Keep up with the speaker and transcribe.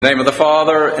In the name of the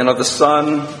Father, and of the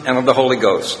Son, and of the Holy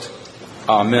Ghost.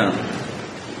 Amen.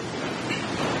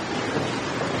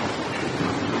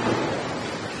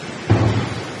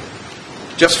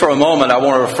 Just for a moment, I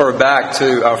want to refer back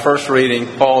to our first reading,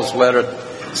 Paul's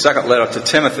second letter to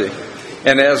Timothy.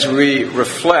 And as we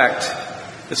reflect,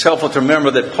 it's helpful to remember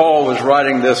that Paul was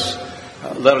writing this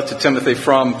letter to Timothy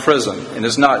from prison. And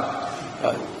it's not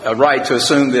right to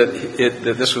assume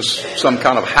that this was some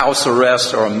kind of house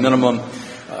arrest or a minimum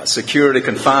security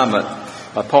confinement.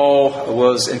 Paul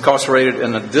was incarcerated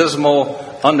in a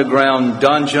dismal underground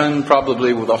dungeon,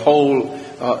 probably with a hole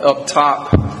up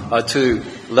top to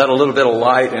let a little bit of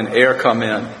light and air come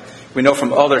in. We know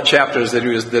from other chapters that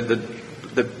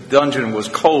the dungeon was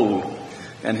cold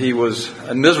and he was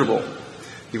miserable.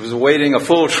 He was awaiting a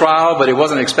full trial, but he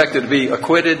wasn't expected to be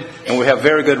acquitted, and we have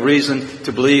very good reason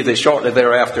to believe that shortly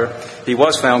thereafter he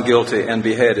was found guilty and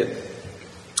beheaded.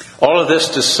 All of this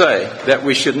to say that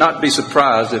we should not be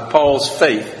surprised if Paul's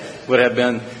faith would have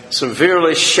been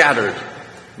severely shattered.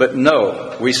 But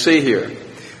no, we see here,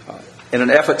 in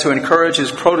an effort to encourage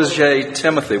his protege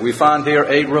Timothy, we find here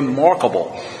a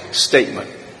remarkable statement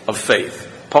of faith.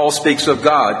 Paul speaks of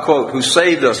God, quote, who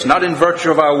saved us not in virtue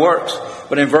of our works,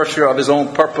 but in virtue of his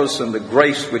own purpose and the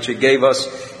grace which he gave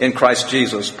us in Christ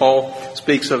Jesus. Paul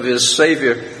speaks of his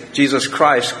Savior, Jesus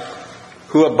Christ,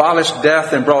 who abolished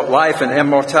death and brought life and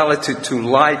immortality to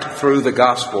light through the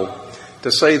gospel.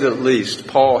 To say the least,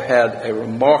 Paul had a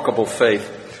remarkable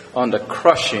faith under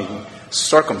crushing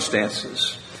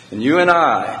circumstances. And you and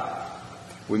I,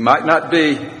 we might not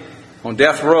be on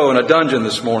death row in a dungeon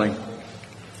this morning,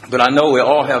 but I know we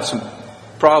all have some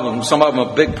problems. Some of them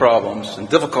are big problems and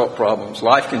difficult problems.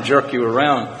 Life can jerk you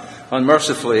around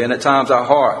unmercifully, and at times our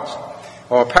hearts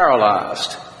are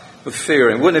paralyzed with fear.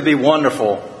 And wouldn't it be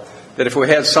wonderful that if we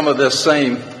had some of this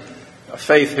same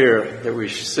faith here that we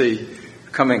see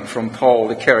coming from Paul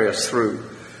to carry us through?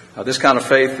 This kind of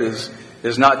faith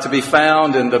is not to be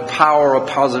found in the power of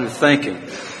positive thinking.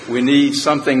 We need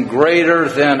something greater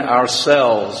than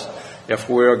ourselves if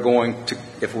we're going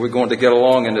to get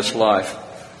along in this life.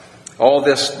 All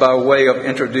this by way of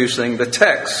introducing the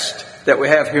text that we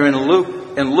have here in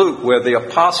Luke, where the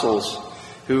apostles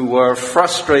who were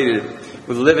frustrated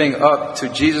with living up to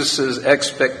Jesus'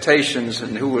 expectations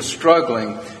and who were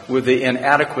struggling with the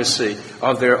inadequacy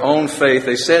of their own faith,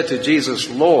 they said to Jesus,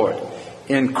 Lord,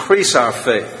 increase our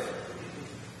faith.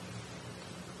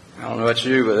 I don't know about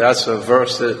you, but that's a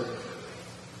verse that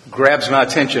grabs my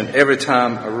attention every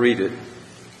time I read it.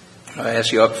 I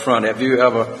ask you up front, have you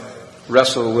ever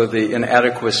wrestled with the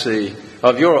inadequacy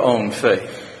of your own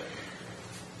faith?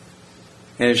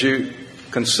 And as you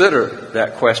consider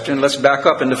that question, let's back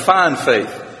up and define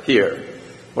faith here.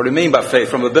 What do you mean by faith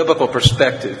from a biblical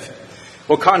perspective?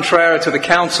 Well, contrary to the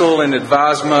counsel and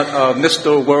advisement of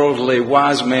Mr. Worldly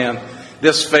Wise Man,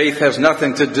 this faith has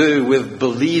nothing to do with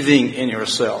believing in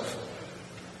yourself.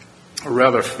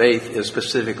 Rather, faith is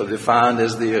specifically defined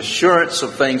as the assurance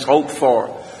of things hoped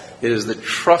for. It is the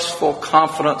trustful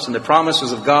confidence in the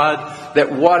promises of God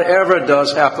that whatever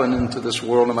does happen into this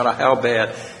world, no matter how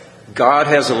bad, God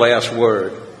has the last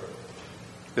word.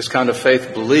 This kind of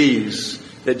faith believes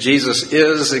that Jesus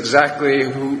is exactly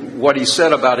what he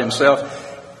said about himself,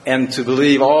 and to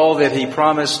believe all that he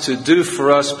promised to do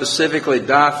for us, specifically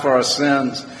die for our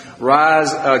sins,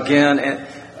 rise again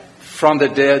from the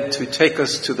dead to take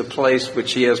us to the place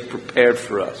which he has prepared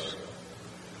for us.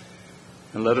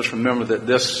 And let us remember that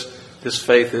this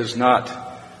faith is not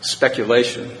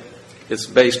speculation. It's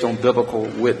based on biblical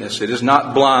witness. It is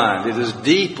not blind. It is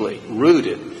deeply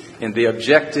rooted in the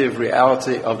objective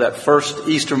reality of that first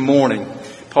Easter morning.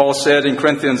 Paul said in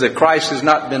Corinthians that Christ has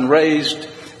not been raised,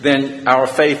 then our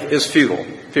faith is futile,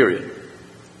 period.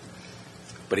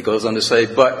 But he goes on to say,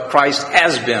 but Christ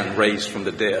has been raised from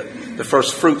the dead, the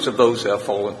first fruits of those who have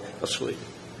fallen asleep.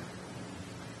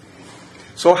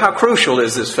 So how crucial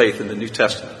is this faith in the New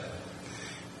Testament?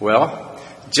 Well,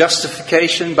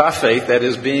 justification by faith, that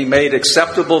is being made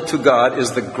acceptable to God,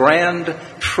 is the grand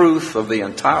truth of the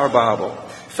entire Bible.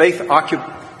 Faith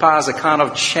occupies a kind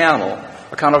of channel,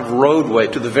 a kind of roadway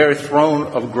to the very throne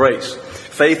of grace.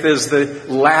 Faith is the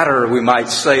ladder, we might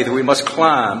say, that we must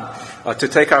climb to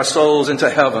take our souls into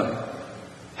heaven.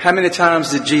 How many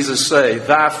times did Jesus say,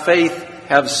 thy faith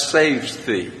have saved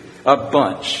thee? A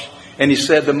bunch. And he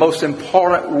said the most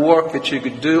important work that you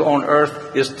could do on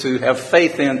earth is to have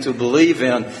faith in, to believe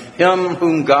in him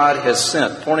whom God has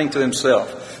sent, pointing to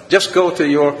himself. Just go to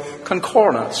your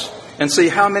concordance and see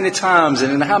how many times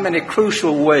and in how many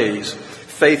crucial ways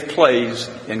faith plays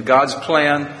in God's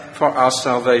plan for our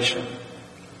salvation.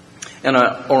 And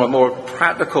on a more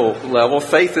practical level,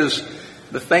 faith is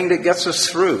the thing that gets us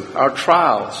through our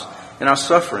trials and our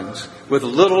sufferings. With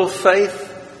little faith,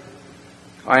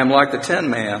 I am like the tin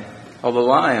man, or the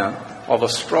lion, or the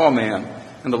straw man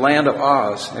in the land of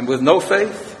Oz. And with no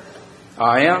faith,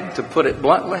 I am, to put it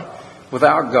bluntly,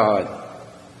 without God.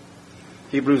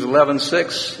 Hebrews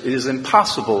 11:6, it is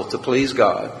impossible to please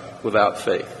God without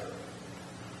faith.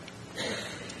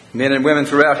 Men and women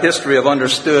throughout history have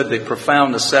understood the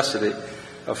profound necessity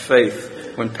of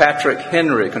faith. When Patrick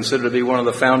Henry, considered to be one of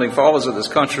the founding fathers of this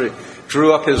country,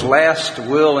 drew up his last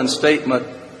will and statement,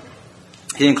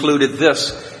 he included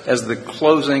this as the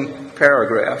closing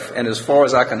paragraph. And as far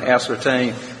as I can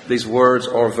ascertain, these words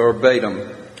are verbatim.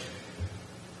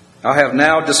 I have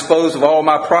now disposed of all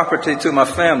my property to my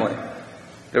family.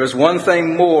 There is one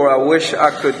thing more I wish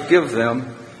I could give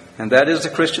them, and that is the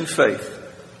Christian faith.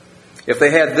 If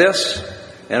they had this,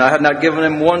 and I had not given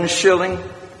them 1 shilling,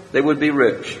 they would be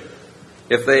rich.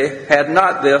 If they had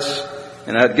not this,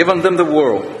 and I had given them the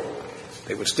world,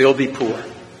 they would still be poor.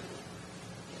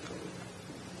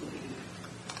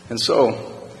 And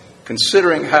so,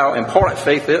 considering how important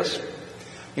faith is,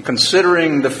 and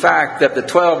considering the fact that the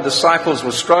 12 disciples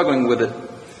were struggling with it,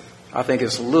 I think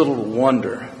it's little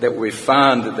wonder that we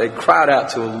find that they cried out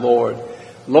to the Lord,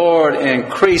 Lord,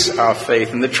 increase our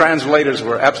faith. And the translators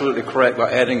were absolutely correct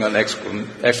by adding an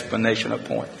exclamation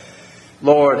point.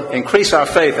 Lord, increase our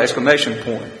faith, exclamation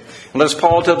point. And let us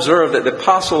pause to observe that the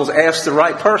apostles asked the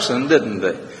right person, didn't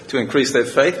they, to increase their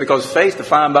faith? Because faith,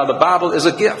 defined by the Bible, is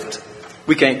a gift.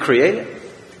 We can't create it.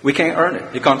 We can't earn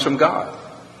it. It comes from God.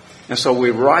 And so we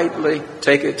rightly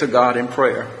take it to God in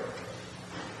prayer.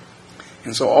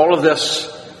 And so all of this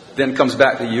then comes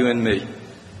back to you and me.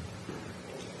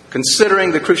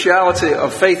 Considering the cruciality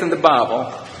of faith in the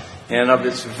Bible and of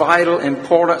its vital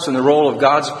importance in the role of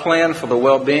God's plan for the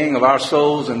well-being of our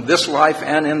souls in this life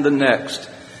and in the next,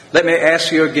 let me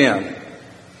ask you again,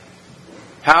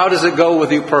 how does it go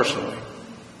with you personally?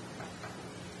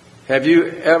 Have you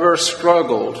ever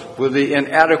struggled with the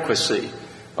inadequacy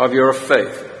of your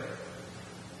faith?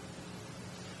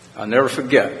 I'll never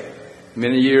forget,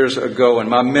 many years ago in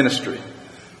my ministry,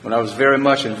 when I was very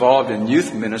much involved in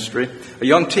youth ministry, a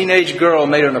young teenage girl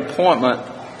made an appointment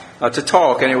to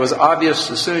talk, and it was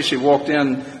obvious as soon as she walked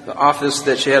in the office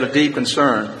that she had a deep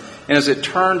concern. And as it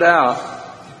turned out,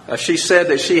 she said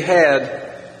that she had,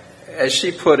 as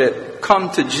she put it, come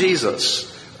to Jesus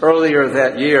earlier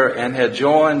that year and had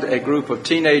joined a group of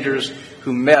teenagers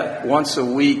who met once a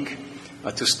week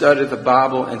to study the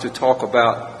Bible and to talk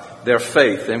about their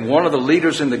faith. And one of the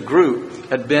leaders in the group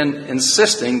had been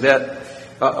insisting that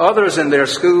others in their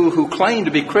school who claimed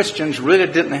to be Christians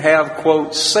really didn't have,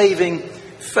 quote, saving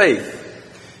faith.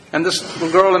 And this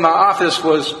little girl in my office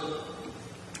was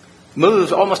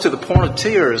moved almost to the point of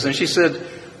tears. And she said,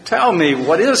 tell me,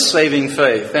 what is saving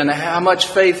faith? And how much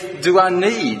faith do I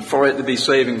need for it to be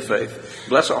saving faith?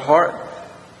 Bless her heart.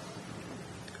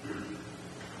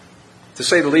 To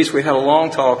say the least, we had a long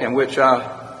talk in which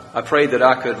I prayed that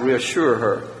I could reassure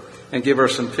her and give her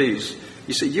some peace.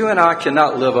 You see, you and I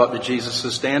cannot live up to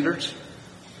Jesus' standards.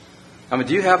 I mean,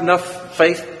 do you have enough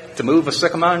faith to move a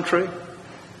sycamore tree?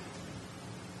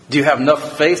 Do you have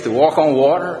enough faith to walk on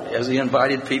water, as he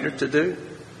invited Peter to do?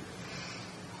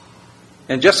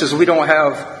 And just as we don't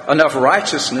have enough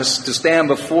righteousness to stand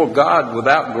before God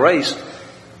without grace,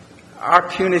 our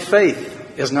puny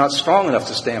faith is not strong enough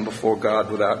to stand before God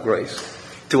without grace.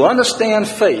 To understand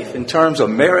faith in terms of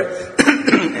merit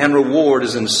and reward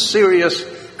is in serious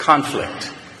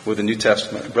conflict with the New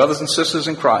Testament. Brothers and sisters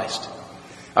in Christ,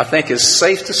 I think it's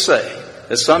safe to say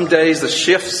that some days the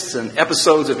shifts and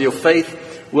episodes of your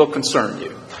faith will concern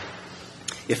you.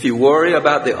 If you worry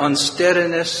about the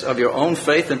unsteadiness of your own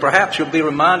faith, then perhaps you'll be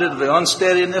reminded of the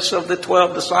unsteadiness of the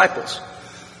 12 disciples.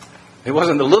 It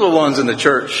wasn't the little ones in the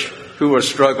church who were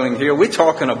struggling here. We're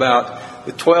talking about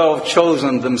the 12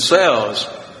 chosen themselves.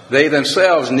 They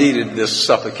themselves needed this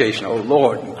supplication. Oh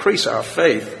Lord, increase our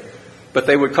faith. But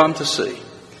they would come to see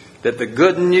that the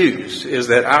good news is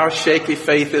that our shaky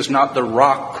faith is not the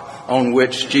rock on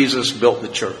which Jesus built the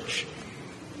church.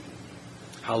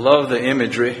 I love the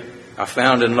imagery I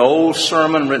found in an old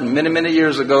sermon written many, many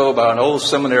years ago by an old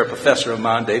seminary professor of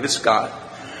mine, David Scott.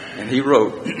 And he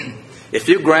wrote, if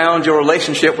you ground your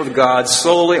relationship with God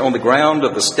solely on the ground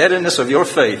of the steadiness of your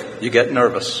faith, you get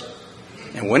nervous.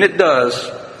 And when it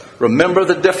does, remember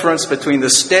the difference between the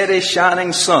steady,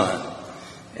 shining sun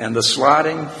and the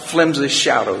sliding, flimsy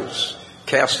shadows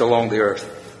cast along the earth.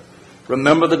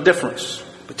 Remember the difference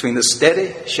between the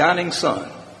steady, shining sun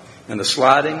and the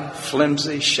sliding,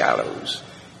 flimsy shadows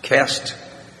cast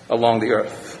along the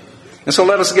earth. And so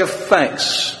let us give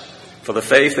thanks For the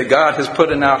faith that God has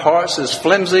put in our hearts, as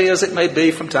flimsy as it may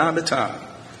be from time to time,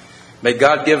 may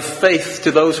God give faith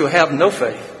to those who have no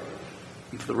faith.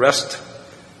 And for the rest,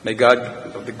 may God,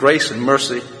 of the grace and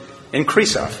mercy,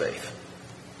 increase our faith.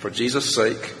 For Jesus'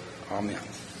 sake, amen.